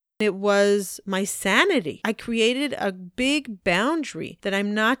It was my sanity. I created a big boundary that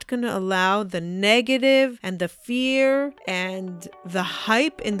I'm not going to allow the negative and the fear and the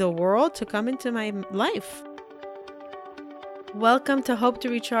hype in the world to come into my life. Welcome to Hope to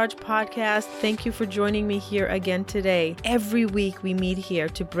Recharge podcast. Thank you for joining me here again today. Every week we meet here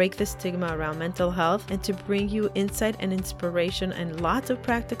to break the stigma around mental health and to bring you insight and inspiration and lots of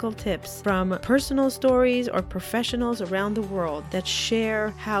practical tips from personal stories or professionals around the world that share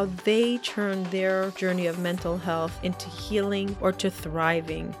how they turn their journey of mental health into healing or to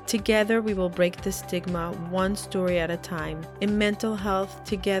thriving. Together we will break the stigma one story at a time. In mental health,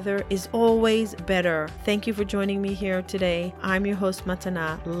 together is always better. Thank you for joining me here today. I'm your host,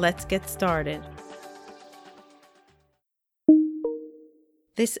 Matana. Let's get started.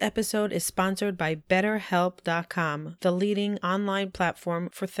 This episode is sponsored by BetterHelp.com, the leading online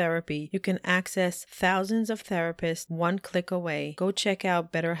platform for therapy. You can access thousands of therapists one click away. Go check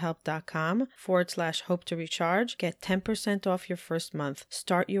out BetterHelp.com/hope to recharge. Get 10% off your first month.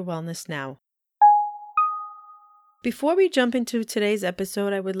 Start your wellness now. Before we jump into today's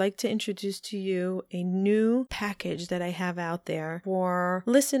episode, I would like to introduce to you a new package that I have out there for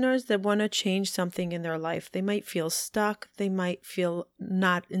listeners that want to change something in their life. They might feel stuck, they might feel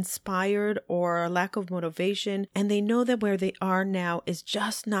not inspired or a lack of motivation, and they know that where they are now is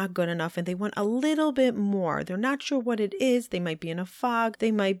just not good enough and they want a little bit more. They're not sure what it is. They might be in a fog,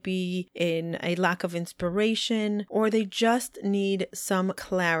 they might be in a lack of inspiration, or they just need some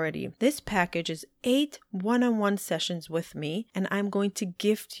clarity. This package is 8 one-on-one sessions with me, and I'm going to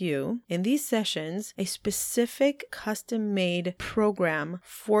gift you in these sessions a specific custom-made program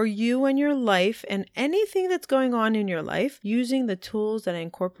for you and your life and anything that's going on in your life using the tools that I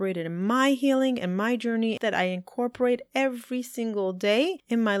incorporated in my healing and my journey that I incorporate every single day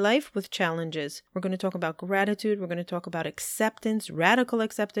in my life with challenges. We're going to talk about gratitude. We're going to talk about acceptance, radical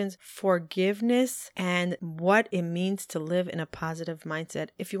acceptance, forgiveness, and what it means to live in a positive mindset.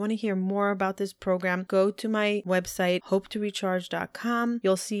 If you want to hear more about this program, go to my website, hopetorecharge.com.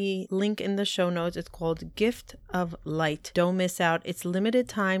 You'll see link in the show notes. It's called Gift of Light. Don't miss out. It's limited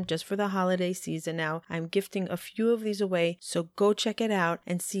time just for the holiday season now. I'm gifting a few of these away, so go check it out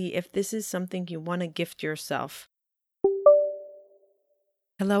and see if this is something you want to gift yourself.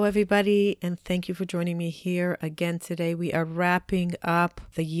 Hello, everybody, and thank you for joining me here again today. We are wrapping up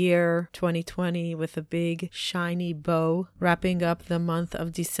the year 2020 with a big shiny bow, wrapping up the month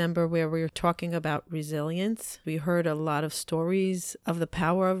of December where we're talking about resilience. We heard a lot of stories of the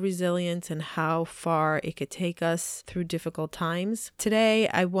power of resilience and how far it could take us through difficult times. Today,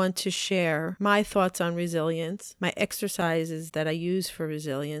 I want to share my thoughts on resilience, my exercises that I use for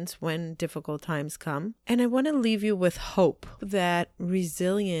resilience when difficult times come, and I want to leave you with hope that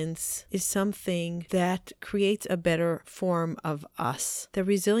resilience is something that creates a better form of us. The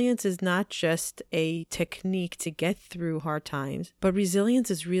resilience is not just a technique to get through hard times, but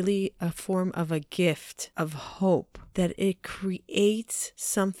resilience is really a form of a gift of hope, that it creates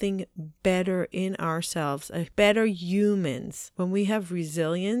something better in ourselves, a better humans. When we have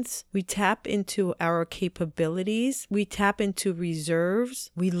resilience, we tap into our capabilities, we tap into reserves,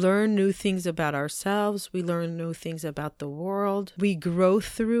 we learn new things about ourselves, we learn new things about the world, we grow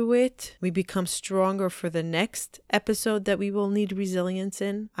through it, we become stronger for the next episode that we will need resilience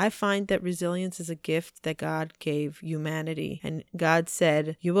in. I find that resilience is a gift that God gave humanity, and God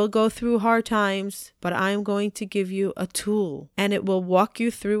said, you will go through hard times, but I'm going to give you a tool, and it will walk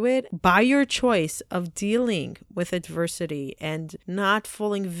you through it by your choice of dealing with adversity and not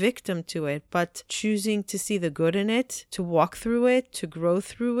falling victim to it, but choosing to see the good in it, to walk through it, to grow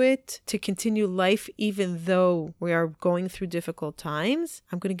through it, to continue life even though we are going through difficult times.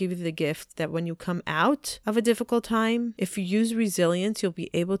 I'm going to give you the gift that when you come out of a difficult time, if you use resilience, you'll be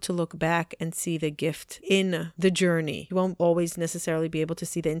able to look back and see the gift in the journey. You won't always necessarily be able to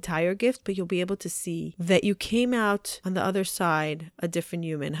see the entire gift, but you'll be able to see that you came out on the other side a different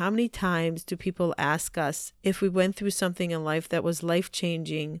human. How many times do people ask us if we went through something in life that was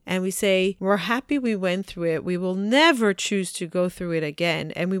life-changing and we say, we're happy we went through it. We will never choose to go through it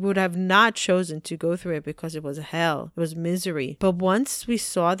again. And we would have not chosen to go through it because it was hell. It was misery. But once we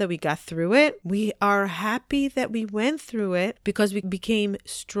saw that we got through it, we are happy that we went through it because we became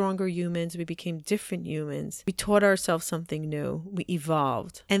stronger humans. We became different humans. We taught ourselves something new. We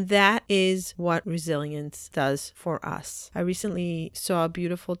evolved. And that is what resilience does for us. I recently saw a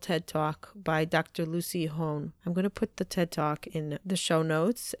beautiful TED Talk by Dr. Lucy Hone. I'm going to put the TED Talk in the show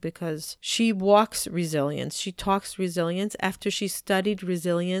notes because she walks resilience. She talks resilience after she studied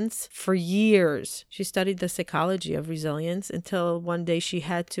resilience for years. She studied the psychology of resilience until one day she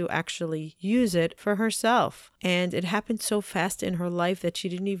had to actually use it for herself. And it happened so fast in her life that she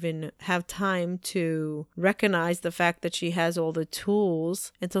didn't even have time to recognize the fact that she has all the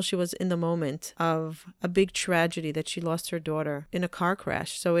tools until she was in the moment of a big tragedy that she lost her daughter in a car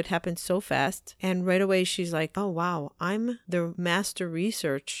crash. So it happened so fast. And right away she's like, oh wow, I'm the master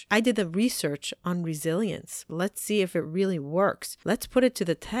research. I did the research on resilience. Let's see if it really works. Let's put it to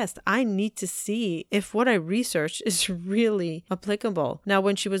the test. I need to see if what I researched is really applicable. Now,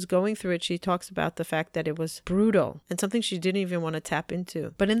 when she was going through it, she talks about the fact that it was brutal and something she didn't even want to tap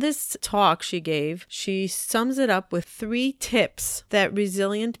into. But in this talk she gave, she sums it up with 3 tips that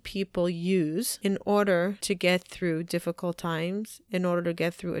resilient people use in order to get through difficult times, in order to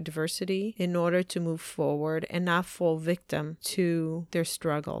get through adversity, in order to move forward and not fall victim to their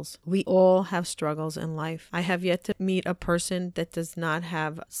struggles. We all have struggles in life. I have yet to meet a person that does not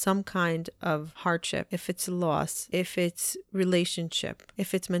have some kind of hardship. If it's loss, if it's relationship,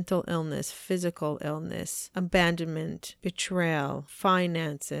 if it's mental illness, physical illness, abandonment, betrayal,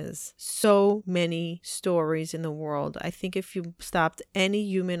 finances, so many stories in the world. I think if you stopped any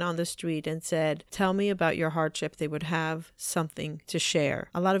human on the street and said, tell me about your hardship, they would have something to share.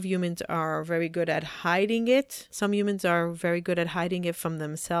 A lot of humans are very good at hiding it. Some humans are very good at hiding it from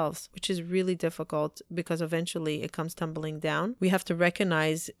themselves, which is really difficult because eventually it comes tumbling down. We have to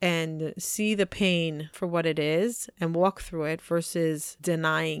recognize and see the pain for what it is and walk through it versus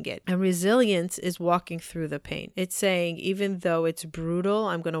denying it. And resilience is walking through the pain. It's saying, even though it's brutal,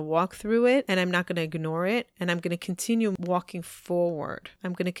 I'm going to walk through it and I'm not going to ignore it. And I'm going to continue walking forward.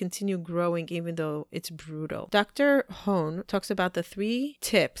 I'm going to continue growing even though it's brutal. Dr. Hone talks about the 3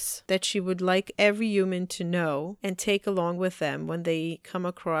 tips that she would like every human to know and take along with them when they come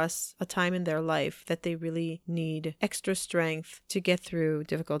across a time in their life that they really need extra strength to get through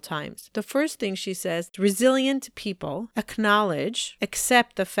difficult times. The first thing she says, resilient people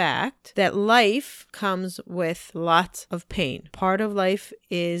accept the fact that life comes with lots of pain. Part of life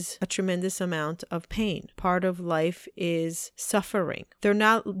is a tremendous amount of pain. Part of life is suffering. They're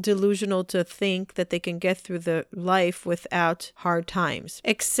not delusional to think that they can get through the life without hard times.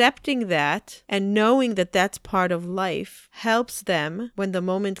 Accepting that and knowing that that's part of life helps them when the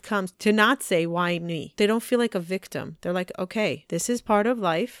moment comes to not say, why me? They don't feel like a victim. They're like, okay, this is part of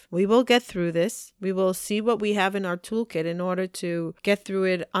life. We will get through this. We will see what we have in our toolkit in order to get through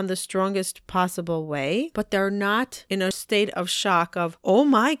it on the strongest possible way. But they're not in a state of shock of, oh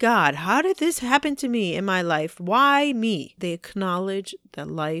my God, how did this happen to me in my life? Why me? They acknowledge that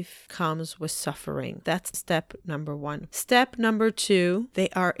life comes with suffering. That's step number 1. Step number 2, they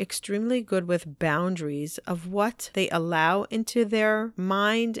are extremely good with boundaries of what they allow into their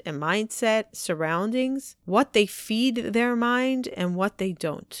mind and mindset, surroundings, what they feed their mind and what they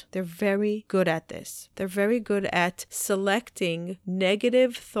don't. They're very good at this. They're very good at selecting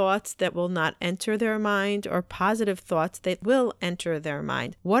negative thoughts that will not enter their mind or positive thoughts that will enter their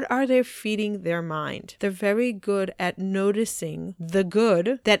mind. What are they feeding their mind? They're very good at noticing the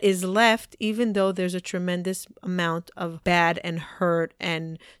good that is left, even though there's a tremendous amount of bad and hurt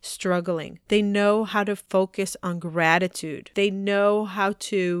and struggling. They know how to focus on gratitude. They know how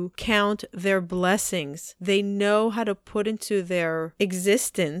to count their blessings. They know how to put into their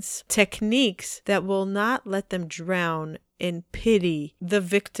existence techniques that will not let them drown in pity, the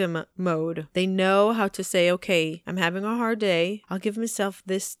victim mode. They know how to say, okay, I'm having a hard day. I'll give myself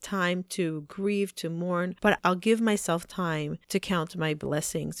this time to grieve, to mourn, but I'll give myself time to count my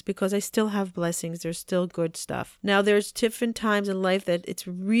blessings because I still have blessings. There's still good stuff. Now, there's different times in life that it's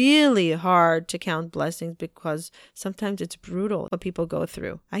really hard to count blessings because sometimes it's brutal what people go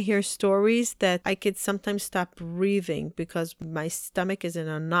through. I hear stories that I could sometimes stop breathing because my stomach is in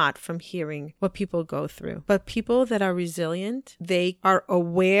a knot from hearing what people go through. But people that are resilient, they are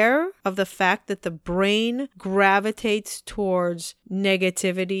aware of the fact that the brain gravitates towards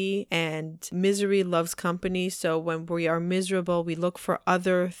negativity and misery loves company. So when we are miserable, we look for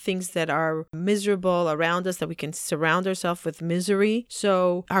other things that are miserable around us that we can surround ourselves with misery.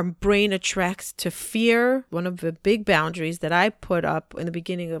 So our brain attracts to fear. One of the big boundaries that I put up in the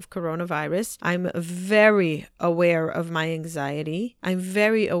beginning of coronavirus, I'm very aware of my anxiety. I'm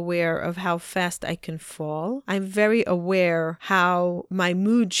very aware of how fast I can fall. I'm very aware aware how my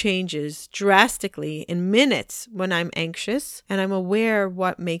mood changes drastically in minutes when I'm anxious, and I'm aware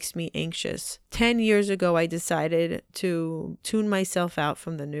what makes me anxious. 10 years ago, I decided to tune myself out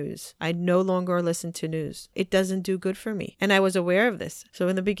from the news. I no longer listen to news. It doesn't do good for me. And I was aware of this. So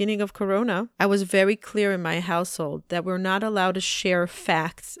in the beginning of Corona, I was very clear in my household that we're not allowed to share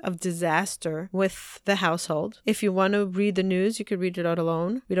facts of disaster with the household. If you want to read the news, you could read it out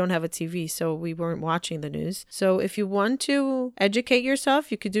alone. We don't have a TV, so we weren't watching the news. So if you want to educate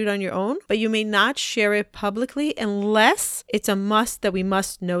yourself, you could do it on your own, but you may not share it publicly unless it's a must that we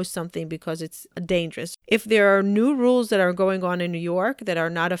must know something because it's dangerous. If there are new rules that are going on in New York that are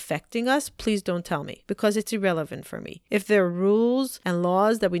not affecting us, please don't tell me because it's irrelevant for me. If there are rules and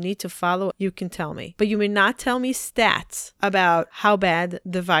laws that we need to follow, you can tell me. But you may not tell me stats about how bad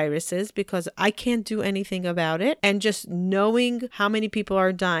the virus is because I can't do anything about it. And just knowing how many people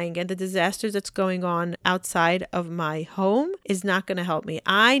are dying and the disasters that's going on outside of my home is not going to help me.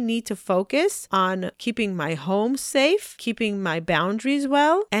 I need to focus on keeping my home safe, keeping my boundaries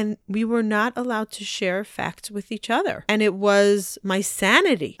well, and we were not allowed to share facts with each other. And it was my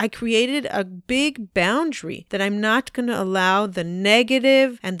sanity. I created a big boundary that I'm not going to allow the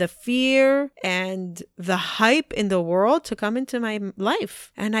negative and the fear and the hype in the world to come into my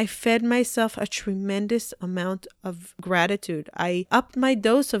life. And I fed myself a tremendous amount of gratitude. I upped my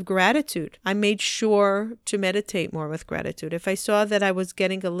dose of gratitude. I made sure to meditate more with gratitude. If I saw that I was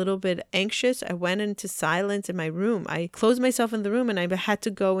getting a little bit anxious, I went into silence in my room. I closed myself in the room and I had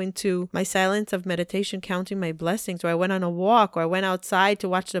to go into my silence of meditation, counting my blessings, or I went on a walk, or I went outside to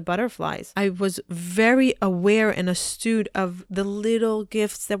watch the butterflies. I was very aware and astute of the little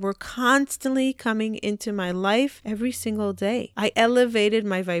gifts that were constantly coming into my life every single day. I elevated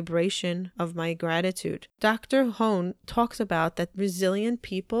my vibration of my gratitude. Dr. Hone talks about that resilient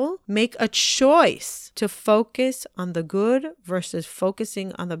people make a choice to focus on the good versus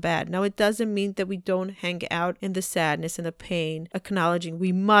focusing on the bad. Now, it doesn't mean that we don't hang out in the sadness and the pain, acknowledging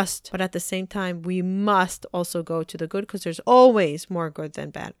we must, but at the same time, we must also go to the good because there's always more good than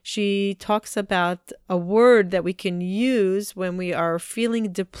bad. She talks about a word that we can use when we are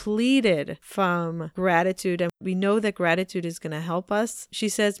feeling depleted from gratitude, and we know that gratitude is going to help us. She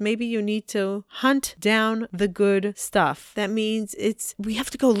says maybe you need to hunt down the good stuff. That means we have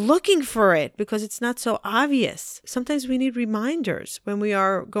to go looking for it because it's not so obvious. Sometimes we need reminders when we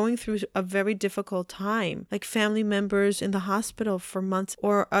are going through a very difficult time, like family members in the hospital for months,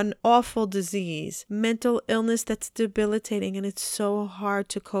 or an awful disease, mental illness that's debilitating, and it's so hard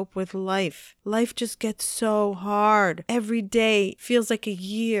to cope with life. Life just gets so hard. Every day feels like a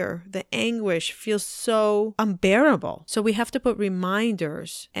year. The anguish feels so unbearable. So we have to put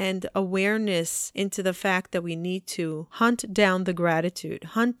reminders and awareness into the fact that we need to hunt down the gratitude,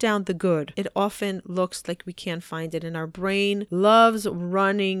 hunt down the good. It often looks like we can't find it, and our brain loves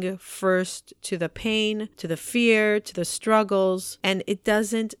running first to the pain, to the fear, to the struggles, and it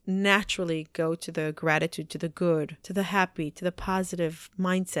doesn't naturally go to the gratitude, to the good, to the happy, to the positive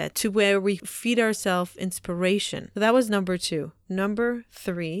mindset, to where we feed ourselves inspiration. So that was number 2. Number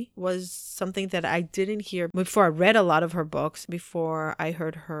 3 was something that I didn't hear before I read a lot of her books, before I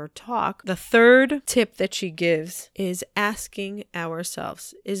heard her talk. The third tip that she gives is asking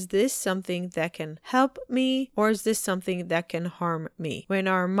ourselves, is this something that can help me, or is this something that can harm me? When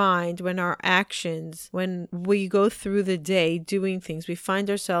our mind, when our actions, when we go through the day doing things, we find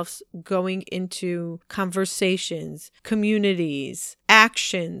ourselves going into conversations, communities,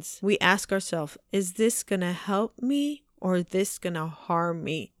 actions. We ask ourselves, is this going to help me, or is this going to harm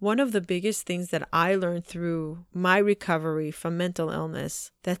me? One of the biggest things that I learned through my recovery from mental illness,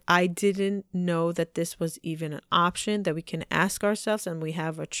 that I didn't know that this was even an option, that we can ask ourselves and we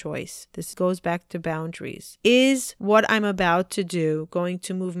have a choice. This goes back to boundaries. Is what I'm about to do going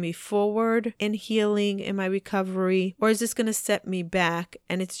to move me forward in healing, in my recovery, or is this going to set me back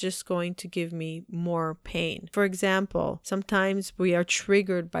and it's just going to give me more pain? For example, sometimes we are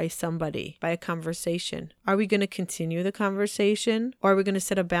triggered by somebody, by a conversation. Are we going to continue the conversation, or are we going to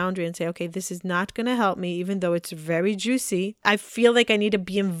set a boundary and say, okay, this is not going to help me, even though it's very juicy? I feel like I need to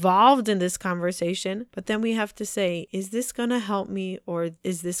be involved in this conversation, but then we have to say, is this going to help me, or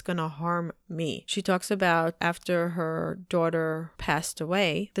is this going to harm me? She talks about after her daughter passed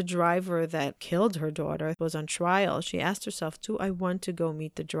away, the driver that killed her daughter was on trial. She asked herself, do I want to go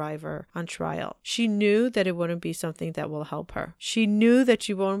meet the driver on trial? She knew that it wouldn't be something that will help her. She knew that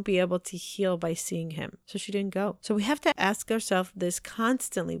she won't be able to heal by seeing him, so she didn't go. So we have to ask ourselves this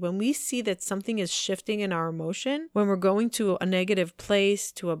constantly. When we see that something is shifting in our emotion, when we're going to a negative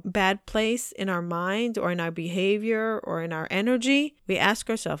place, to a bad place in our mind or in our behavior or in our energy, we ask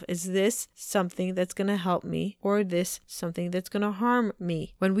ourselves, is this something that's going to help me or this something that's going to harm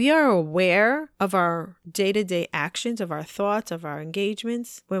me? When we are aware of our day-to-day actions, of our thoughts, of our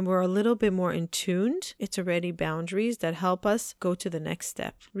engagements, when we're a little bit more in tuned, it's already boundaries that help us go to the next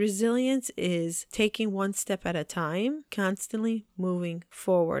step. Resilience is taking one step at a time, constantly moving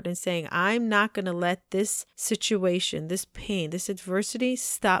forward and saying, I'm not going to let this situation, this pain, this adversity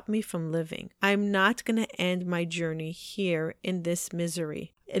stop me from living. I'm not going to end my journey here in this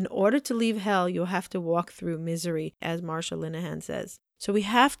misery. In order to leave hell, you'll have to walk through misery, as Marsha Linehan says. So we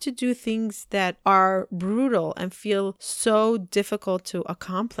have to do things that are brutal and feel so difficult to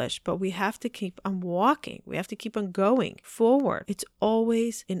accomplish, but we have to keep on walking. We have to keep on going forward. It's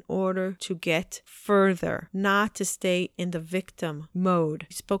always in order to get further, not to stay in the victim mode.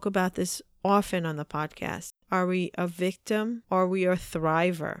 We spoke about this often on the podcast. Are we a victim or are we a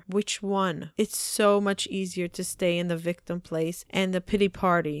thriver? Which one? It's so much easier to stay in the victim place and the pity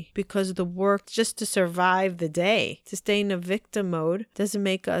party because the work just to survive the day. To stay in the victim mode doesn't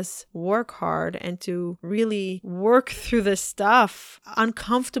make us work hard and to really work through the stuff,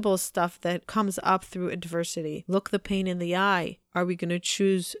 uncomfortable stuff that comes up through adversity. Look the pain in the eye. Are we going to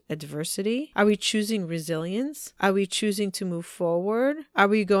choose adversity? Are we choosing resilience? Are we choosing to move forward? Are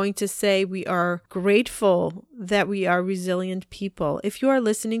we going to say we are grateful that we are resilient people? If you are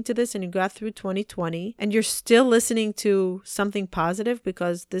listening to this and you got through 2020 and you're still listening to something positive,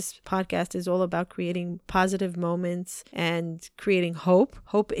 because this podcast is all about creating positive moments and creating hope.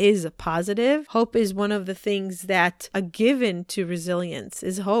 Hope is positive. Hope is one of the things that are given to resilience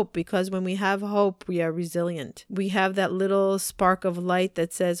is hope, because when we have hope, we are resilient. We have that little spark of light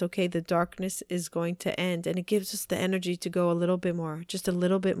that says, okay, the darkness is going to end. And it gives us the energy to go a little bit more, just a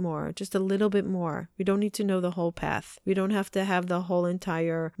little bit more, just a little bit more. We don't need to know the whole path. We don't have to have the whole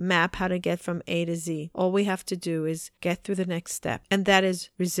entire map, how to get from A to Z. All we have to do is get through the next step. And that is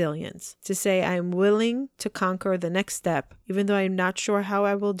resilience. To say, I'm willing to conquer the next step, even though I'm not sure how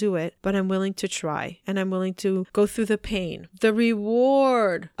I will do it, but I'm willing to try and I'm willing to go through the pain. The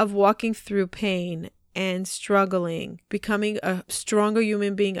reward of walking through pain and struggling, becoming a stronger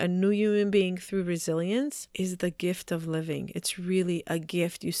human being, a new human being through resilience is the gift of living. It's really a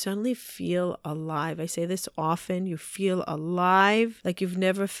gift. You suddenly feel alive. I say this often. You feel alive like you've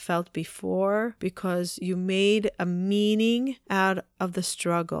never felt before because you made a meaning out of the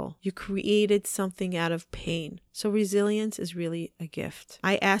struggle. You created something out of pain. So resilience is really a gift.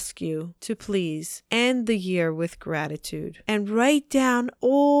 I ask you to please end the year with gratitude and write down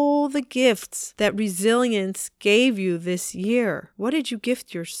all the gifts that resilience gave you this year. What did you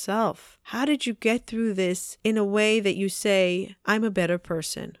gift yourself? How did you get through this in a way that you say, I'm a better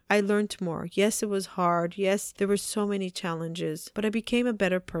person? I learned more. Yes, it was hard. Yes, there were so many challenges, but I became a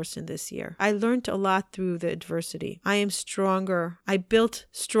better person this year. I learned a lot through the adversity. I am stronger. I built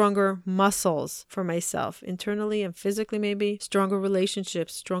stronger muscles for myself, internally and physically maybe, stronger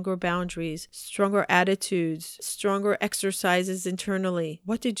relationships, stronger boundaries, stronger attitudes, stronger exercises internally.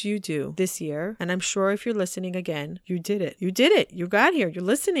 What did you do this year? And I'm sure if you're listening again, you did it. You did it. You got here. You're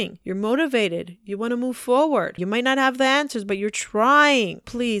listening. You're motivated. You want to move forward. You might not have the answers, but you're trying.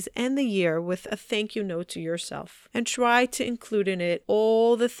 Please end the year with a thank you note to yourself and try to include in it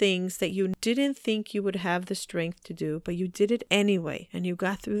all the things that you didn't think you would have the strength to do, but you did it anyway. And you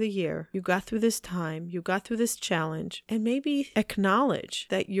got through the year. You got through this time. You got through this challenge. And maybe acknowledge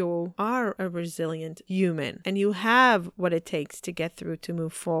that you are a resilient human and you have what it takes to get through, to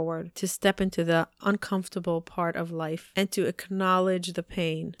move forward, to step into the uncomfortable part of life and to acknowledge the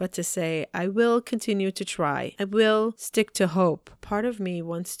pain, but to say, I will continue to try. I will stick to hope. Part of me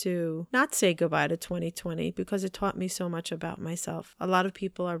wants to not say goodbye to 2020 because it taught me so much about myself. A lot of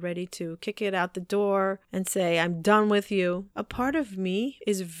people are ready to kick it out the door and say, I'm done with you. A part of me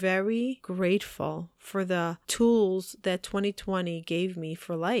is very grateful for the tools that 2020 gave me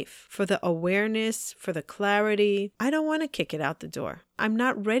for life, for the awareness, for the clarity. I don't want to kick it out the door. I'm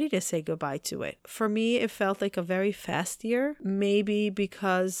not ready to say goodbye to it. For me, it felt like a very fast year, maybe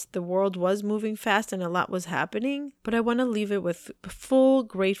because the world was moving fast and a lot was happening, but I want to leave it with a full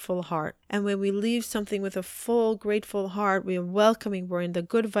grateful heart. And when we leave something with a full grateful heart, we are welcoming, we're in the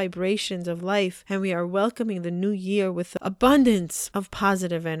good vibrations of life, and we are welcoming the new year with abundance of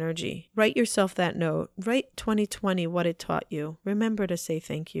positive energy. Write yourself that note. note, write 2020 what it taught you. Remember to say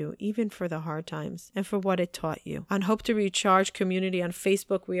thank you, even for the hard times and for what it taught you. On Hope to Recharge community on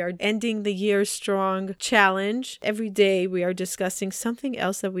Facebook, we are ending the year strong challenge. Every day we are discussing something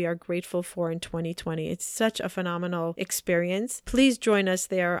else that we are grateful for in 2020. It's such a phenomenal experience. Please join us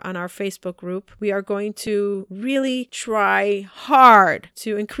there on our Facebook group. We are going to really try hard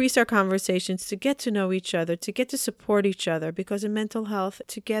to increase our conversations, to get to know each other, to get to support each other, because in mental health,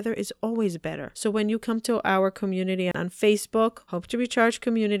 together is always better. So when you come to our community on Facebook, Hope to Recharge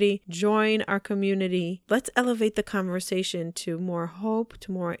community, join our community. Let's elevate the conversation to more hope,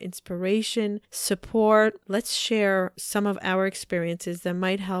 to more inspiration, support. Let's share some of our experiences that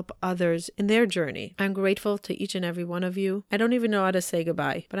might help others in their journey. I'm grateful to each and every one of you. I don't even know how to say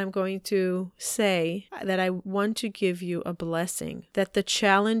goodbye, but I'm going to say that I want to give you a blessing, that the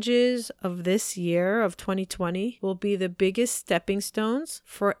challenges of this year of 2020 will be the biggest stepping stones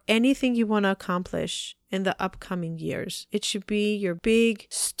for anything you want to accomplish in the upcoming years. It should be your big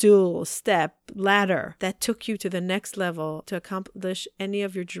step, ladder that took you to the next level to accomplish any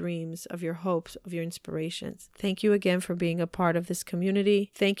of your dreams, of your hopes, of your inspirations. Thank you again for being a part of this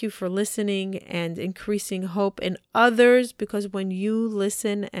community. Thank you for listening and increasing hope in others, because when you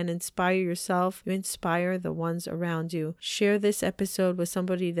listen and inspire yourself, you inspire the ones around you. Share this episode with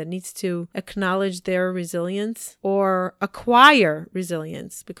somebody that needs to acknowledge their resilience or acquire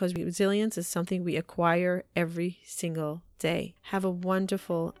resilience, because resilience is something we acquire every single day. Have a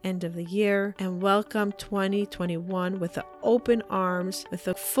wonderful end of the year and welcome 2021 with the open arms, with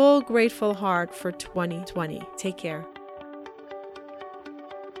a full grateful heart for 2020. Take care.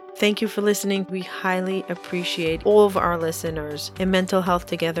 Thank you for listening. We highly appreciate all of our listeners. And Mental Health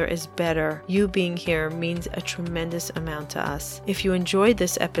Together is better. You being here means a tremendous amount to us. If you enjoyed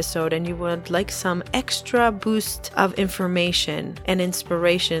this episode and you would like some extra boost of information and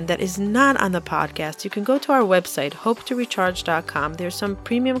inspiration that is not on the podcast, you can go to our website, hopetorecharge.com. There's some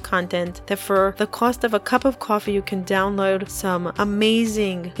premium content that for the cost of a cup of coffee, you can download some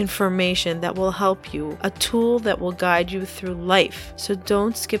amazing information that will help you, a tool that will guide you through life. So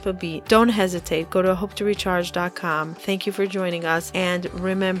don't skip a beat. Don't hesitate. Go to hopetorecharge.com. Thank you for joining us. And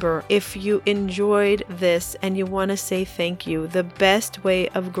remember, if you enjoyed this and you want to say thank you, the best way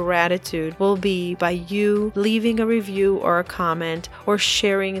of gratitude will be by you leaving a review or a comment or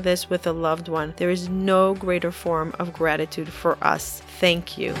sharing this with a loved one. There is no greater form of gratitude for us.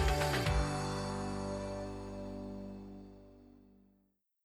 Thank you.